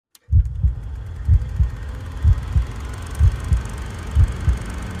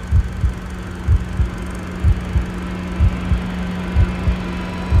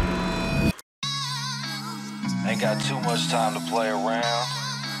got too much time to play around.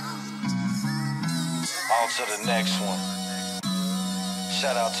 On to the next one.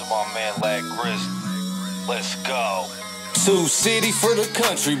 Shout out to my man Lac Grizzly. Let's go. Sioux City for the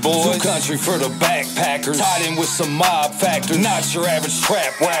country boys, Sioux country for the backpackers, tied in with some mob factors, not your average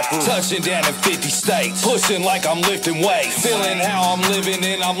trap rapper, touching down in 50 states, pushing like I'm lifting weights, feeling how I'm living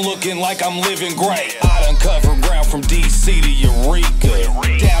and I'm looking like I'm living great. I done covered ground from DC to Eureka,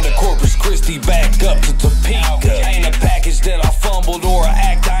 down to Corpus Christi, back up to Topeka. Ain't a package that I fumbled or an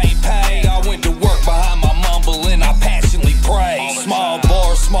act I ain't paid. I went to work behind my mumble and I passionately pray. Small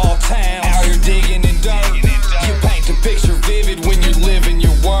bar, small town, out here digging in dirt. You paint the picture vivid when you're living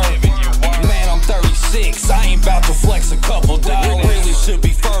your work. Man, I'm 36, I ain't about to flex a couple dollars. Really should be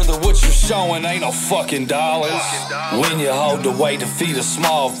further, what you're showing ain't no fucking dollars. When you hold the weight to feed a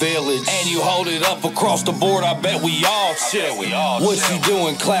small village, and you hold it up across the board, I bet we all chill. What you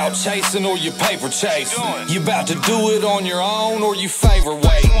doing, clout chasing or you paper chasing? You about to do it on your own or you favor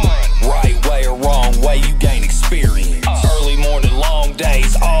waiting? Right way or wrong way, you gain experience. Early morning, long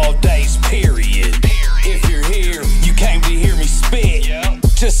days, all days, period. If you're here, you came to hear me spit.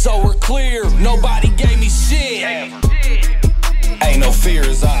 Just so we're clear, nobody gave me shit. Ain't no fear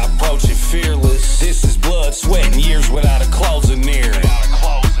as I approach it fearless. This is blood, sweat, and years without a closing near.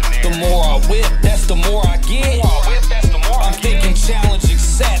 The more I whip, that's the more I get. I'm thinking challenge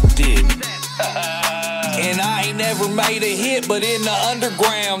accepted. And I ain't never made a hit, but in the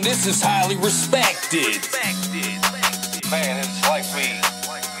underground, this is highly respected. Man, it's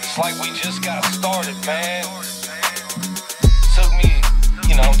like we just got started, man.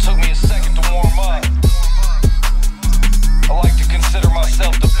 Took me a second to warm up. I like to consider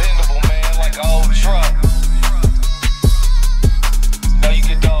myself dependable, man, like an old truck. You know, you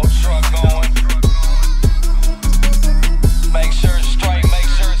get the old truck going. Make sure it's straight, make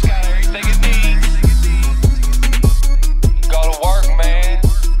sure it's got everything it needs. Go to work, man.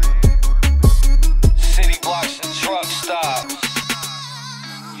 City blocks and truck stops.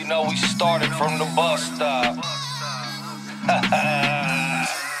 You know we started from the bus stop.